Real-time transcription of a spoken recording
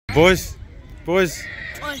Boys. Oi.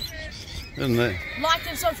 Isn't it? Like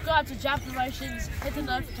and subscribe to Jab Promotions, hit the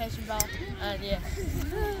notification bell, and yeah.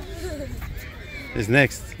 There's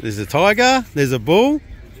next. There's a tiger, there's a bull,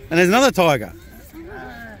 and there's another tiger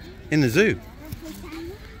in the zoo.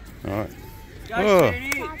 Alright. Oh.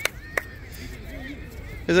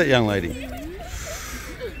 Who's that young lady?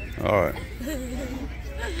 Alright.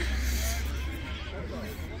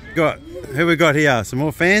 Who we got here? Some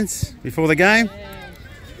more fans before the game?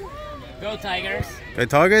 Go Tigers. Go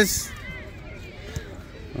Tigers.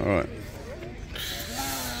 Alright.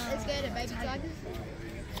 Let's go to baby tigers.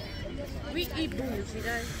 We eat bulls, you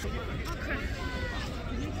know.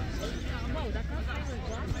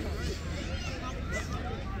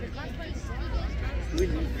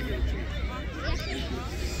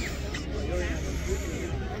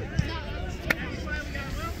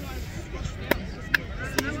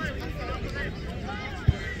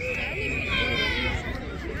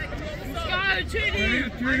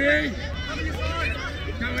 Toonie!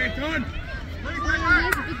 Come here, Ton!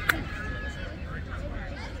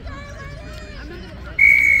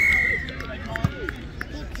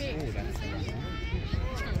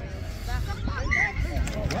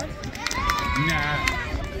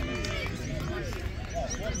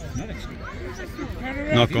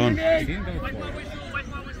 Knock on.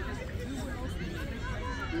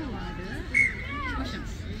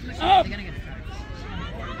 Up!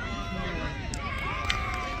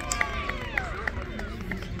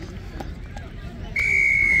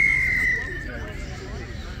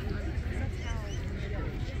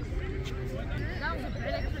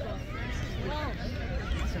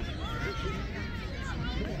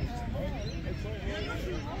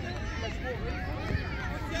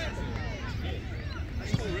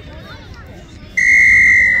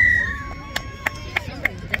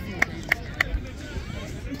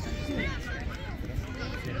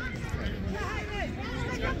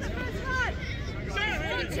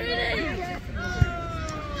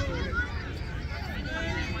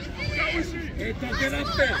 Hey, don't get up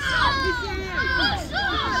there.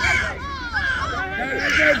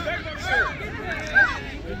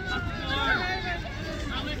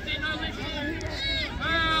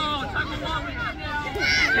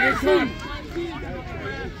 Hey, Tom.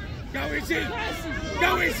 Go easy. Go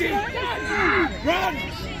easy. Run.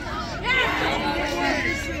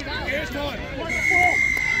 Here's Tom.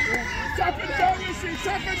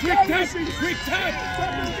 Quick tap.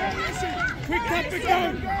 Quick tap and go.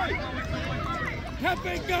 Tap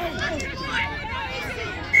and go.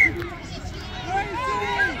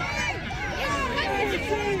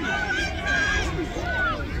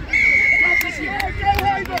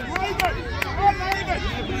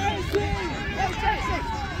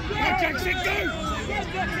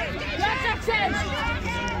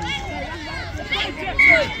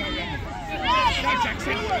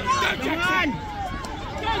 Jackson, go!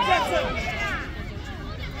 Jackson!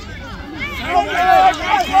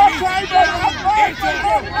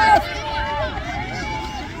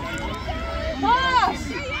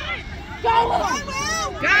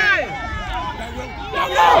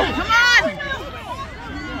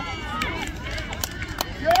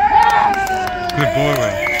 Good boy,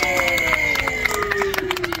 Ray.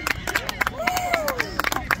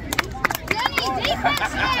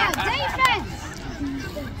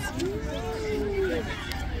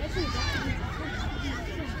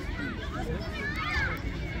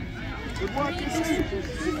 Good work,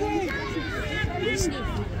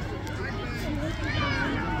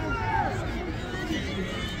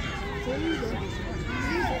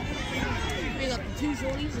 We got the two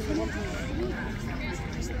shorties and the one point.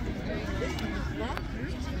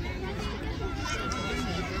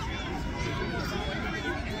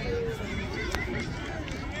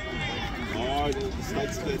 Oh, the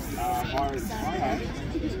snakes get higher and higher.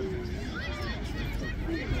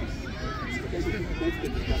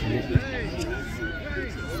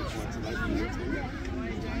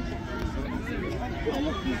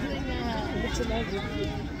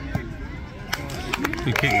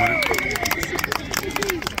 Good kick, mate.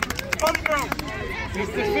 It's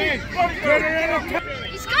the fin. Get her out of the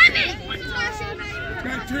He's coming!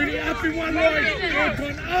 Go Toonie, up in one line. Go up.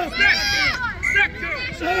 Up.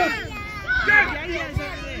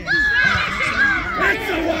 That's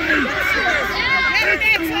the way. That's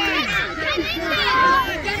the way.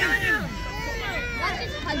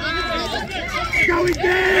 Go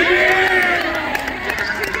again.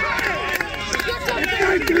 Go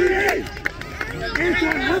Toonie.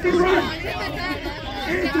 Anton, have a run.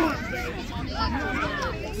 Anton.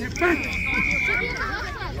 Get back.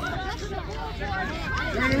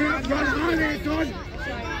 Run hard, Anton.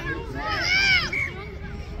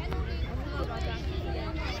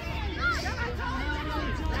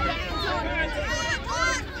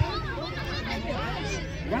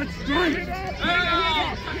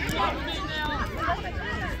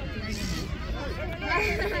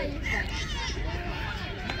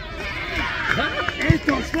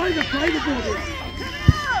 Play the ball there.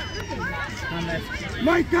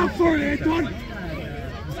 Make up for it, Anton.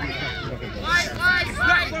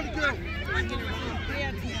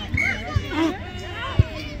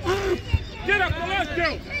 Get up, let's go.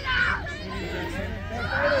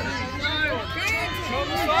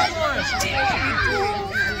 Come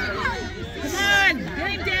on, get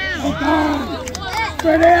him down.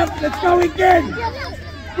 Spread out, let's go again.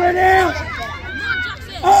 Spread out.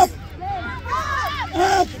 Up.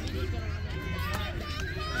 Up.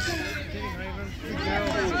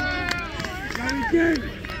 Go again.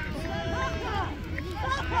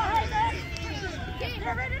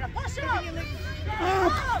 Get ready to push it up.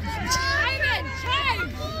 Up.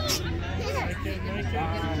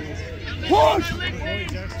 Push.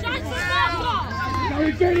 Go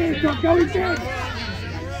again, Anton, go again.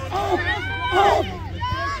 Up. Up.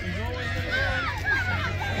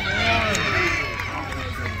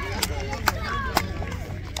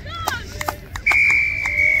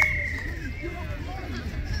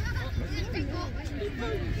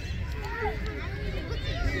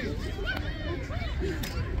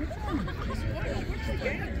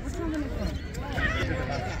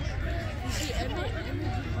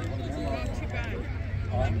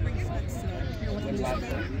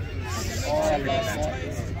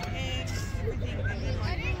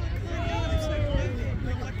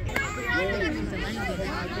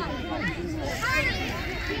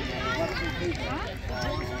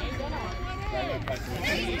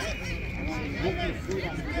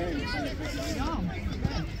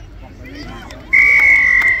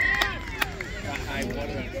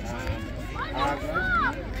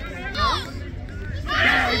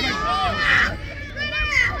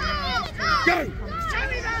 Go!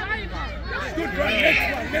 Good run,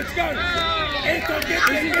 let's go! Anton, get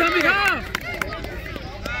this is coming half!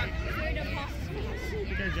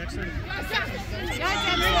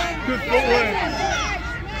 Good footwork!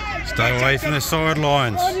 Stay away from the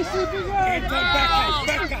sidelines. Anton, back up!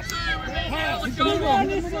 Pass!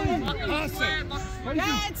 Pass it!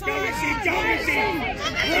 Go, Izzy! Go, Izzy!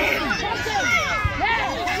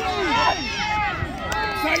 Run!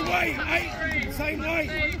 Same way, same way!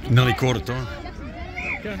 Nearly quarter time.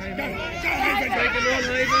 Go, Haven! Take it on,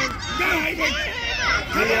 Haven! Go, Haven!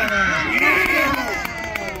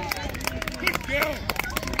 Good girl!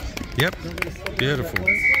 Yep. Beautiful.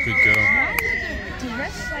 Good girl. Do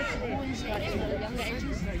refs like always like in the younger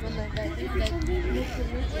ages when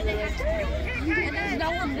and there's no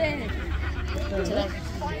one there today?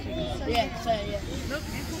 Yeah, so yeah.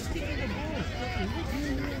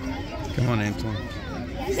 Come on, Anton.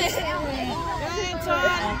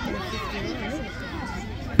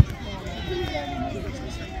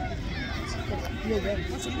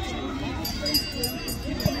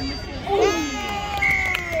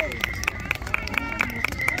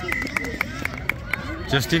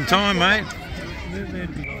 Just in time, mate.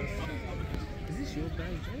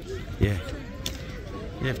 Yeah.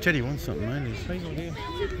 Yeah, if Teddy wants something, mate. He's not here.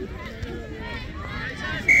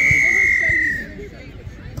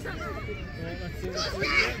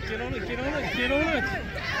 Get on it, get on it, get on it!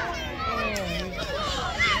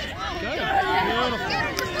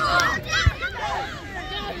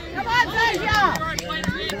 Come on, Xavier!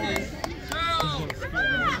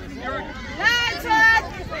 Lanton!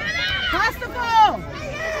 Pass the ball!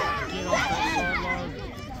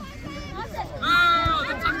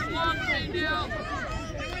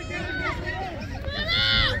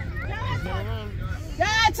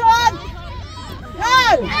 Lanton! Go!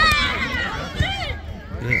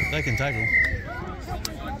 Yeah, they can tackle.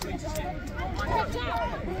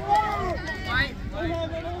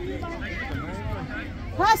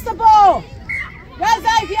 Pass the ball! Go,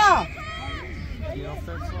 Xavier! Get off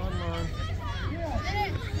that sideline.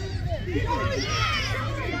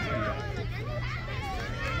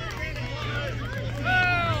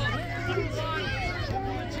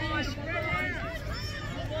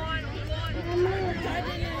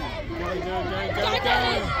 Go.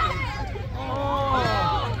 Oh.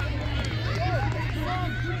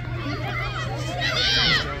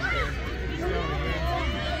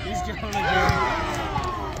 He's going again.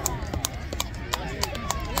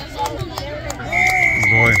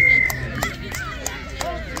 Boy.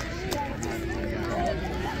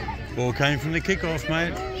 Ball came from the kickoff,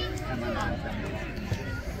 mate.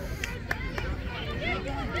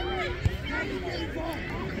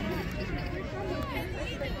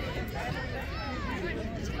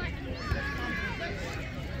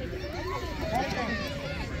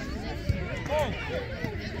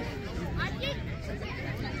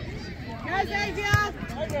 Go, Xavier!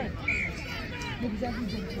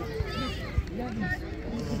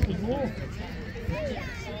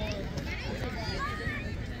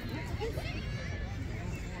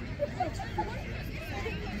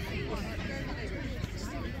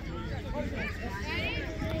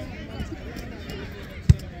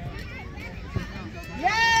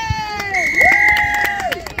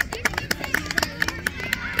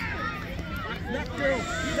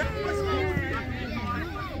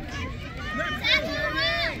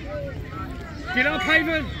 Get up,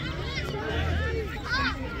 Haven!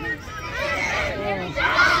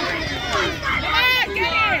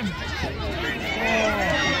 Get him!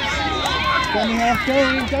 Dummy half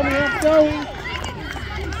going, dummy half going.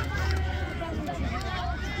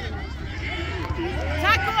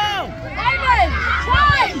 Tackle! Ivan!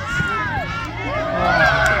 Point!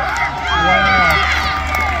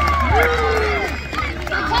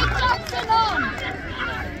 Take Jackson on!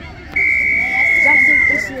 Jackson,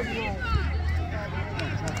 this is wrong.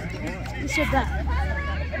 You said that.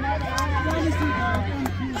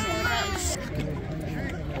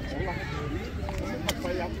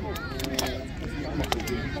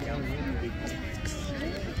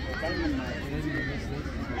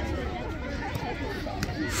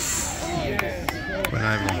 Went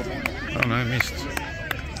over. Oh no, missed.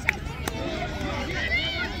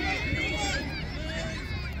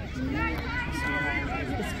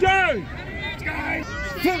 Let's go! Let's go!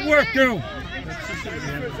 Footwork, girl!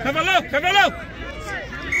 Have a look, have a look!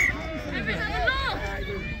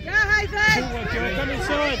 Go, Haven! Footwork, girl, come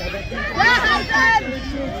inside! Go, Haven!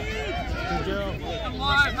 Good girl.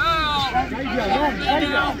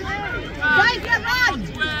 Xavier, run!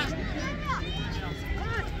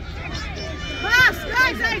 Pass! Go,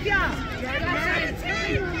 Xavier!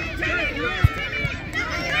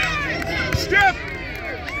 Step!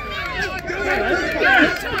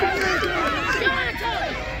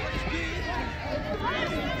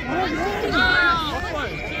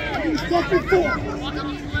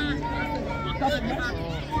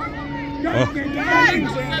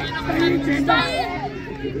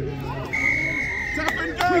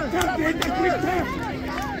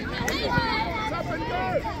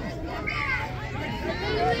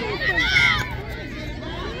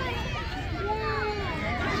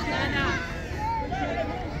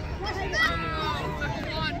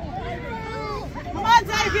 Come on,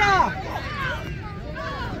 Xavier!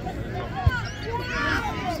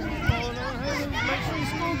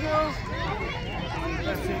 Go!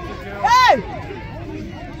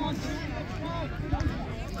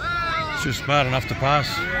 She's smart enough to pass.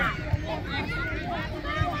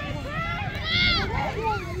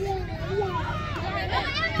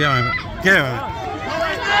 Go Emmett. Go Emmett.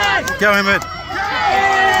 Go Emmett.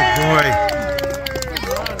 Good boy.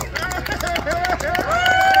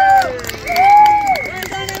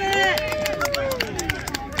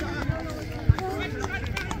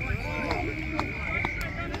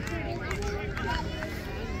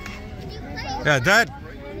 Yeah, Dad.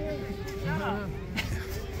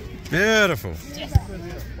 Beautiful.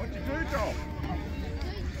 What you do, Joel?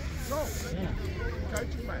 Joel,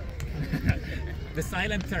 coaching, mate. The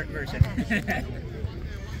silent version.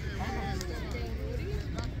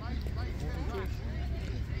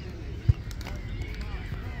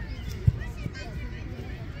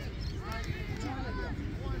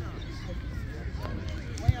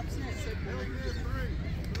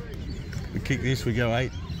 We kick this, we go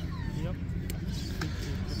 8.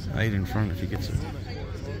 8 in front if he gets it.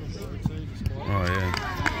 Oh yeah,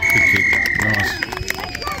 good kick, nice.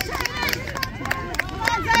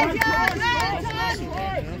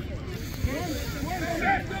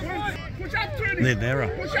 Push up, Toonie! Need an error.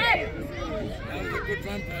 Push up! That was a good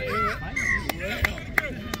run by you.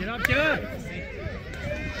 Get up, get up!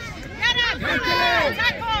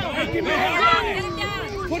 Take him out!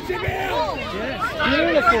 Push him out!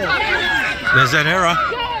 Beautiful! There's that error.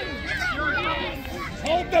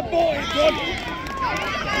 Hold the ball, good!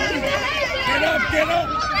 Get up, get up!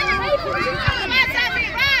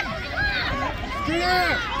 Get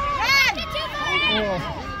up!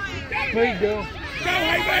 Great girl. Go,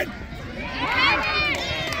 Haven!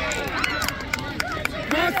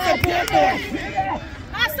 Pass the ball, boys!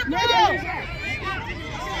 Pass the ball!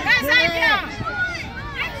 Go, Xavier!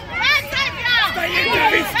 Go, Xavier! Stay in,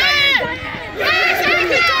 David, stay in! Go,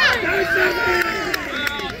 Xavier!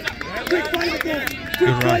 Quick play the ball!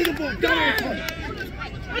 Good Quick run. play the ball!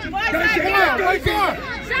 Good boy, Go, Xavier! Xavier! Go,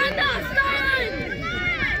 Xavier!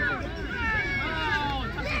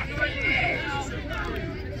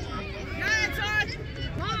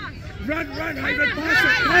 Run, run, Haven,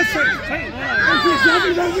 pass it!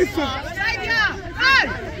 Everyone with them! Xavier, go!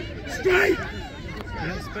 Straight!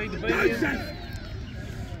 Speed the beat Go, in. Seth!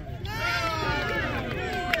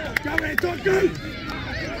 Go, Anton, go!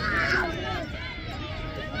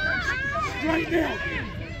 Straight now!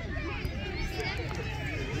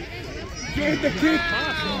 Scared the kick.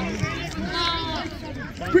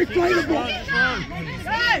 Quick play the ball.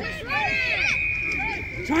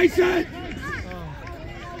 Chase it.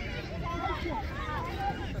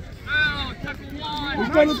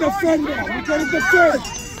 We've got to defend now. We've got to defend.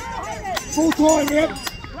 Full time, yep.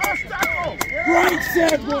 Great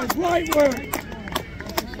set, boys. Great work.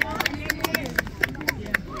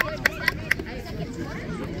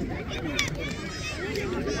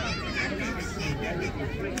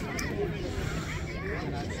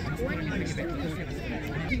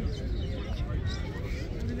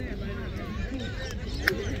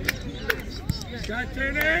 Go,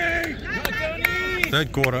 Toonie!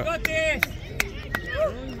 Third quarter. Got this!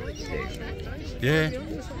 Yeah.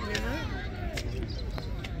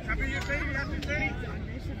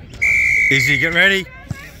 Easy, get ready.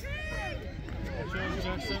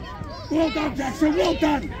 Well done, Jackson. Well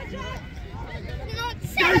done.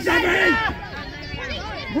 Go, Sammy!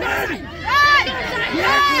 Run!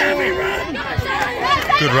 Run, Sammy, run!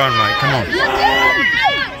 Good run, mate. Come on.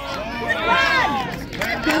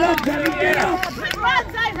 Get up, Sammy, get up!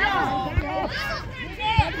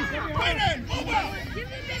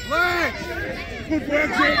 Good work,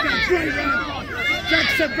 Jacob. Great run.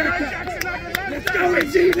 Jackson, back up. Let's go,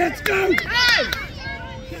 Izzy. Let's go. Run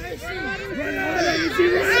harder, Izzy.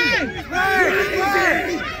 Run. Run, Izzy.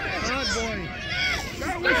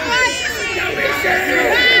 Go, Izzy.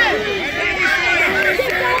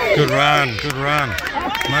 Good run. Good run.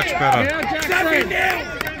 Much better. Sammy now.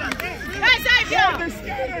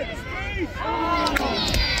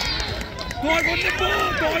 Dive on the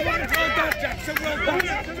ball. Dive on it. Well done, Jackson. Well done.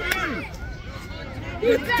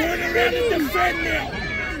 Let's turn around and defend now.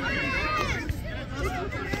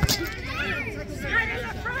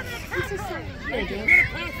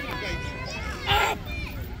 Up!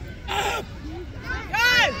 Up!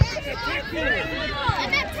 Go!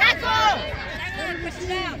 Tackle!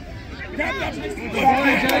 Grab that.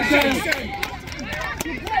 Jackson.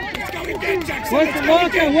 Let's go again, Jackson. Work the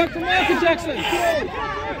marker, Jackson.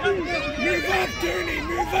 Move up, Toonie.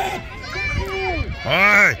 Move up.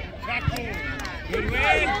 Aye. Good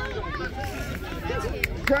win.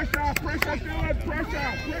 Pressure, pressure, Dylan,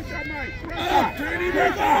 pressure, mate. Pressure. Toonie,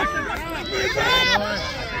 move up. Move up.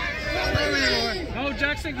 Oh,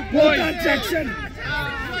 Jackson, good Well boy. done, Jackson.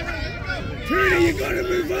 Toonie, you got to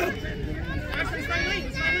move up.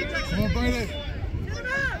 Come on, Bailey.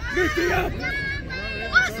 Lift it up.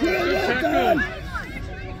 Well done.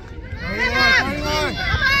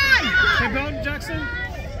 Keep on, Jackson.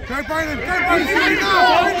 Go, Bailey. Go, Bailey.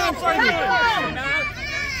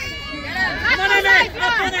 Come on, Emmett!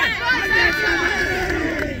 Up on it!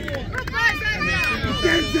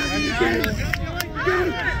 Again, Sammy, again. Go,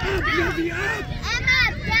 up, Sammy, up. Emma,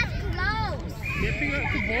 that's close. Keeping up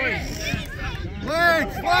the boys.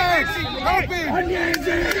 Legs, help him. On your hands,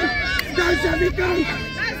 Sammy. Go, Sammy, go.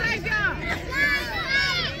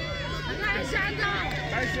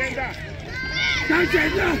 Go,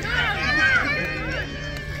 Chandler.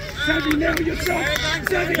 Sammy, now yourself.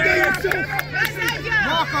 Sammy, go yourself.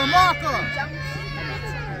 Marker.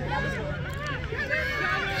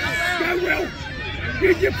 Go, Will.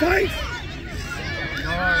 In your pace.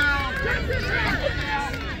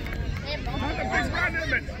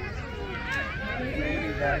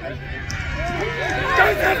 Go,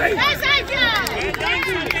 Sammy.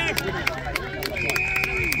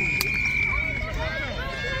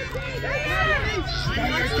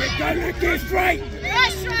 Go, get straight.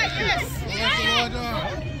 Yes, right, yes!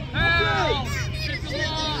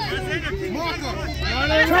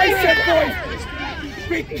 Chase it, boys.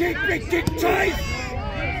 Big kick, chase.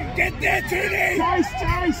 Get there, Toonie.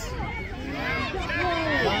 Chase.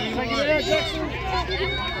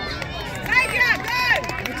 Take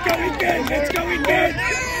it, go! Let's go again.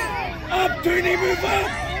 Up, Toonie, move up.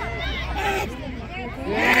 Up.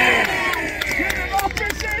 Yeah.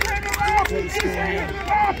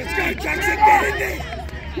 Let's go, Jackson, get in there.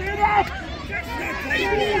 Get up.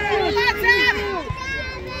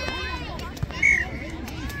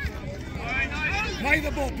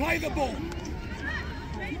 Play the ball.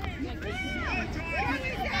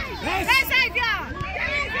 Pass.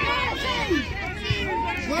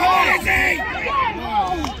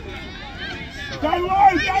 Go low,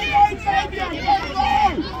 Xavier, go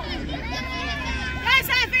low!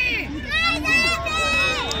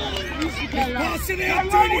 Pass it out,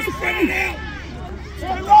 Toonie, spread it out! Go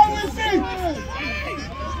low, Izzy!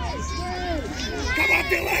 Come on,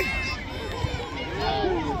 Dylan!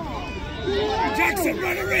 Jackson,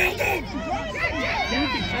 run around him!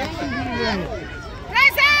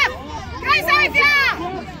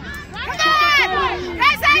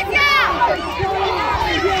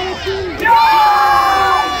 Come on!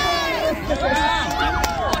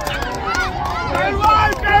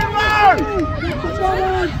 All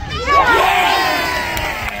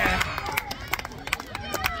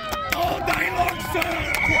day long, sir!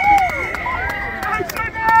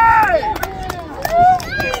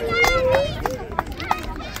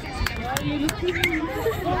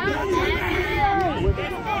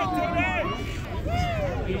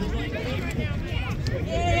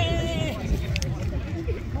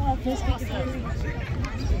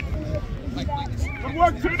 Good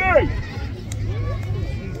work, Toonie!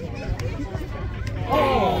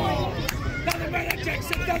 Oh! Doesn't matter,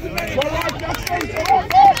 Jackson, doesn't matter! Go on, Jackson!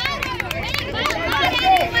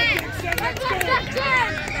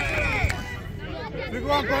 Big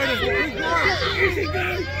one, Brayden! Big one! Easy, go!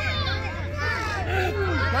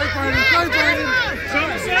 Go, Brayden! Go, Brayden!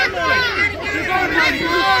 Stand by! You're going, Brayden! You're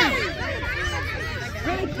going!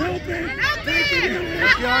 Help, help him! Take it in!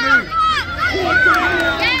 Keanu!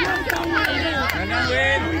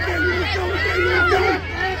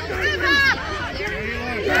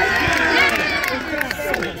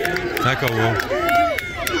 Tackle, Will.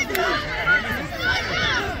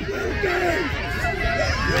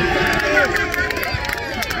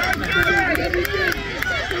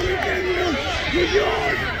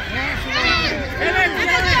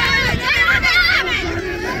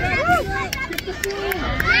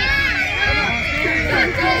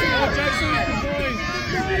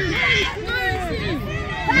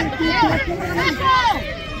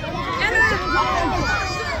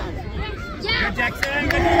 Jackson,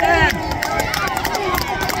 good man.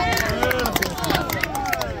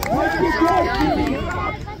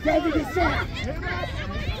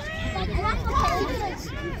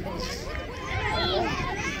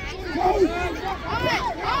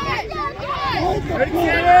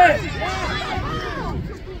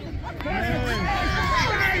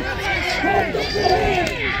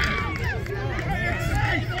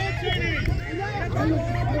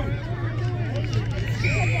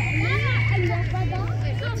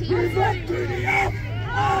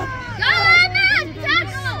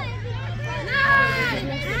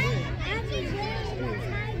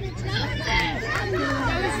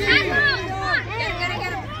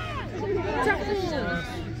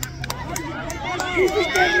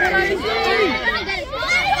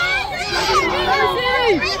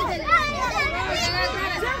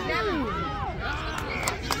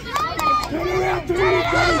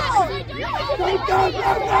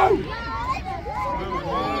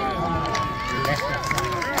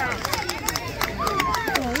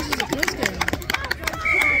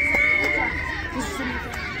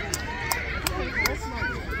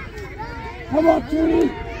 Come on, Toonie!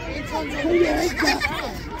 Put your head back!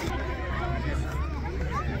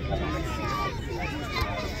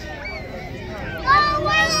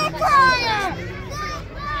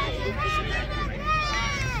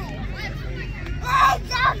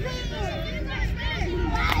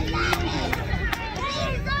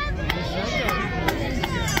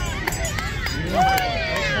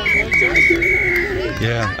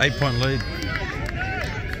 Yeah, 8-point lead.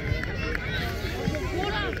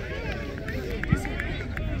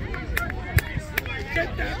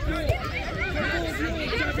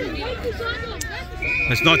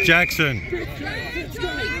 It's not Jackson.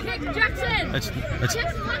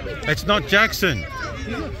 It's not Jackson.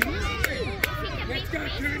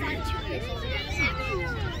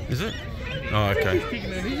 Is it? Oh, okay.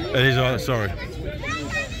 It is. Sorry.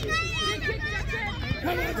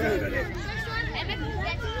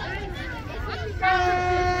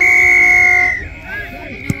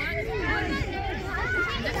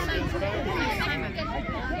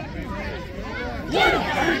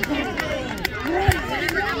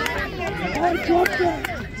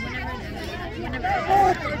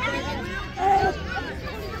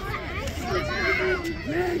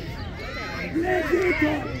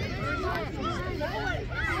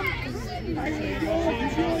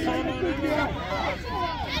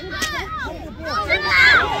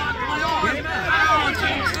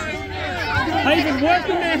 Haven, work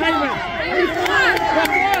in there, Haven.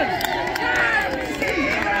 Come on.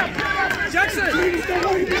 Jackson.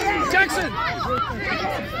 Jackson.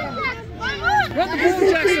 Run the ball,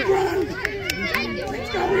 Jackson.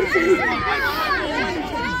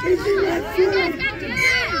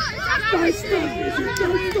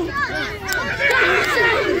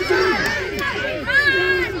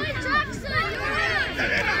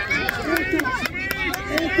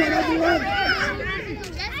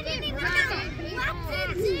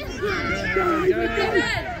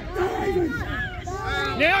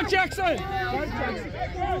 Now, Jackson!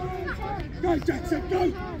 Go, Jackson, go!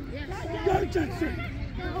 Go, Jackson!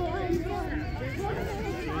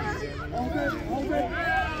 Hold it, hold it!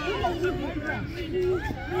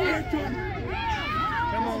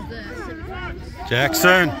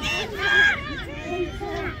 Jackson.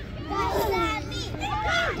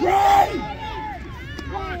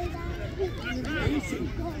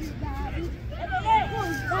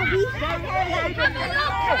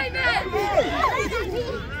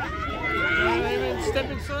 Step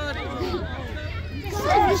inside.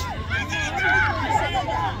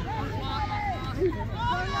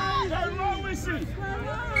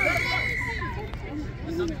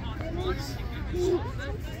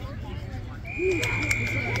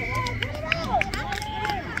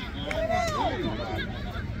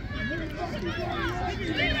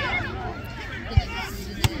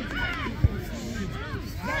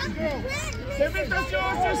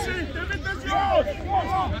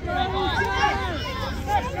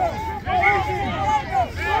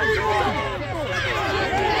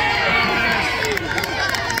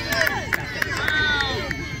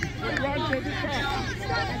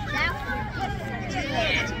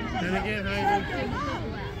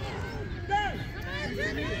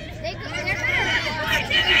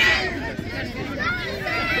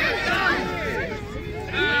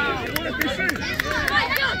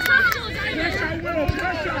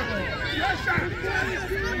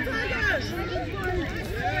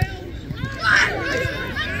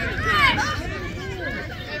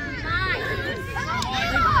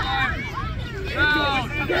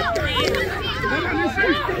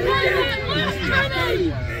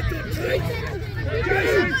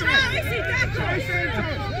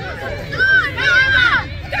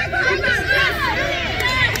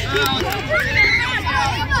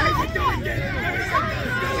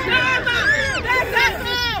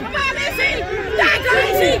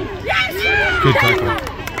 Good tackle.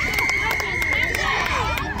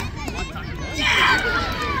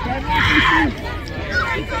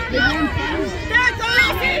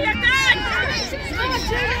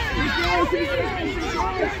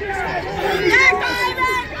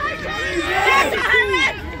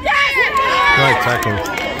 Great tackle.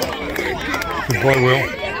 Good boy, Will.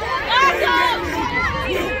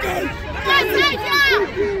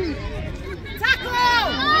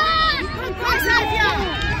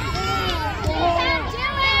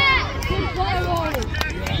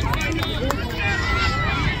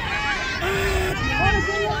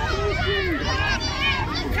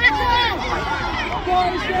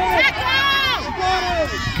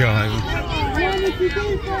 Go, Haven.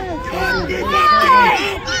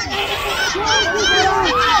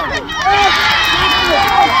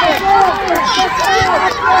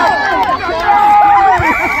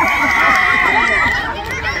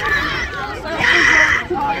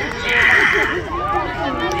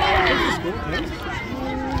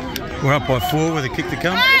 We're up by 4 with a kick to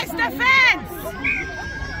come. Nice defense!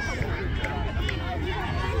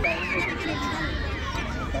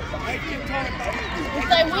 If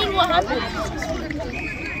they win, what happens?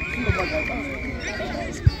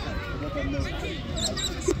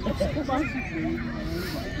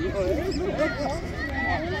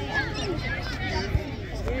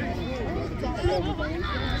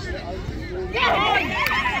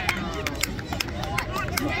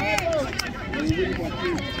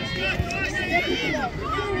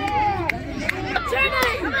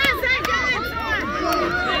 Toonie! Come on,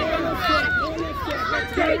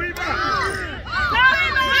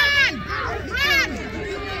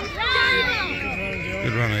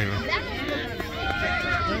 Good run, Ava.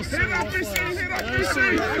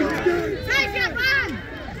 Take it, man!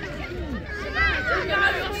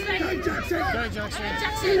 Go,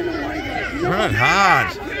 Jackson. Run hard.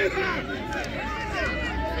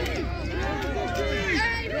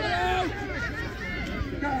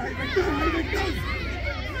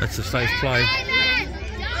 That's a safe play.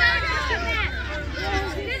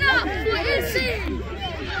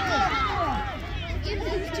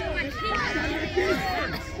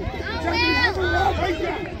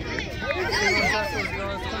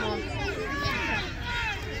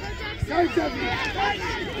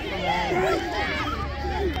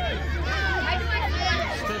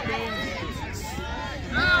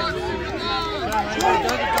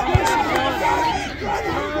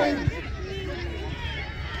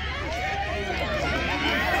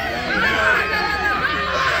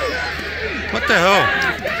 What the hell?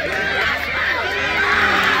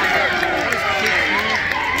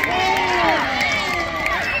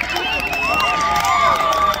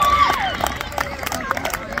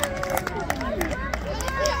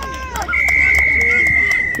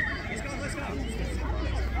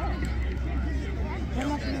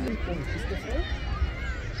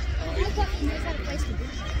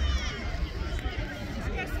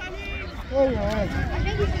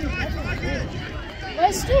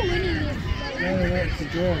 We're still winning this. No, that's a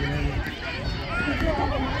draw.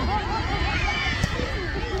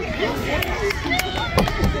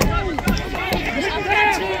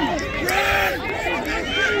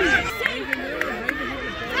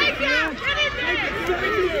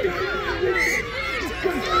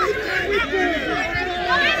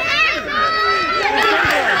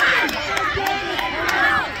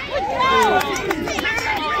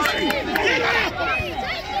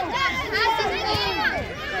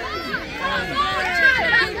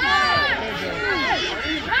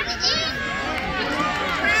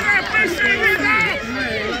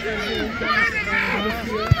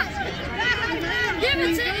 Give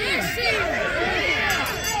it to Issy!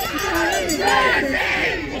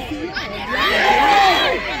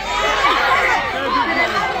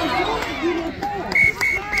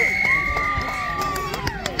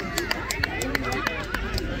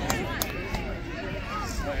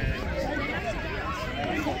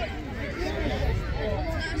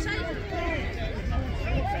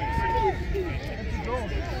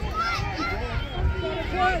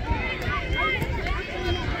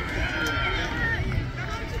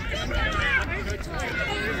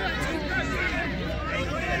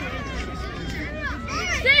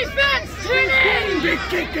 Defense, Toonie! Big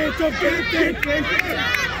kick, get up, get it, get it.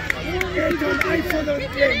 Get on, eye for the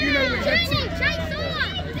game, you know it, that's it. Chase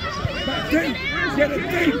on! Back deep, get it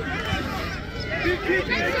deep. Big kick,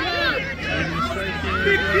 big kick.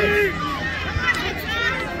 Big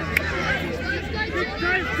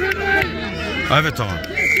time, Toonie. Overtime.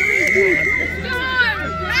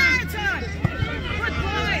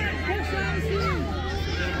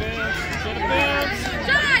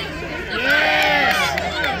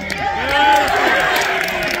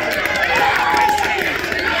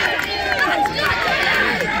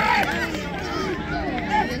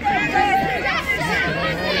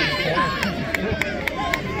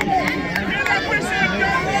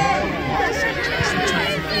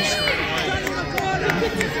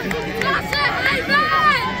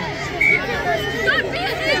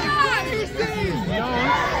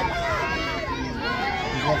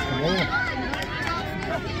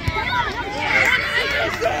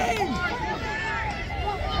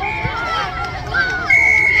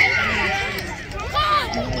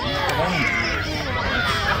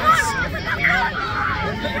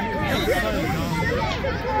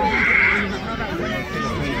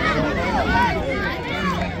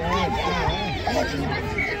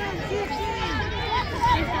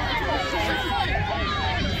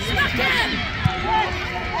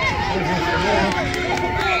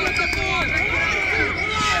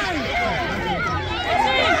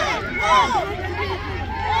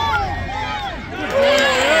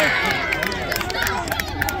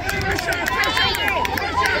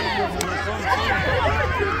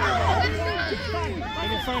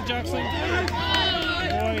 Jackson.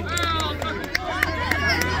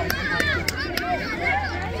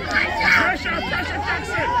 Pressure, Jackson!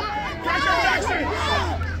 Pressure, Jackson!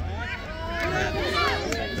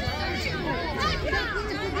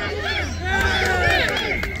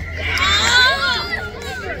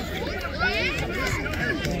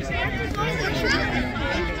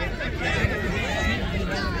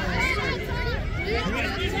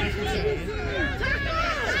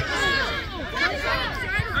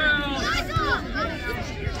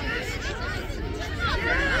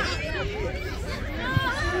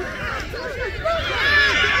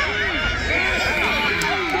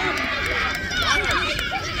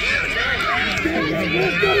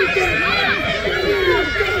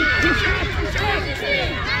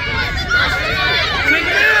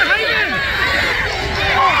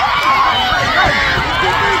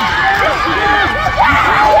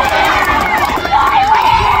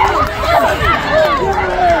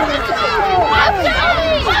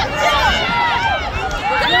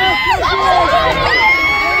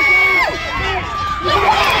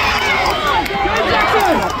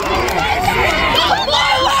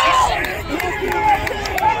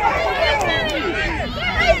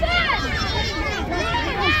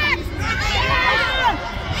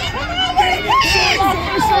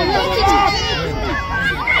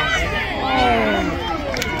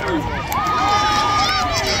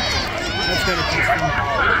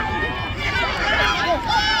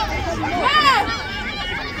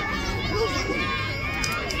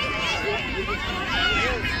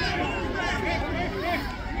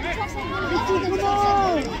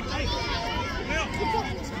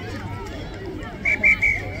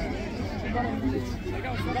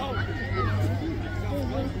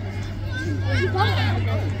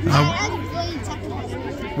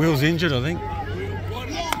 Will's injured, I think.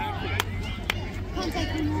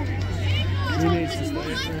 He needs to stay up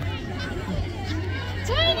there.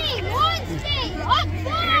 Toonie, Wenty, up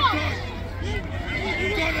front! You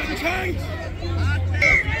got to change.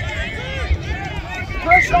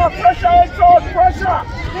 Pressure, pressure inside, pressure!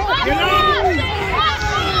 Get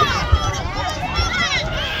on!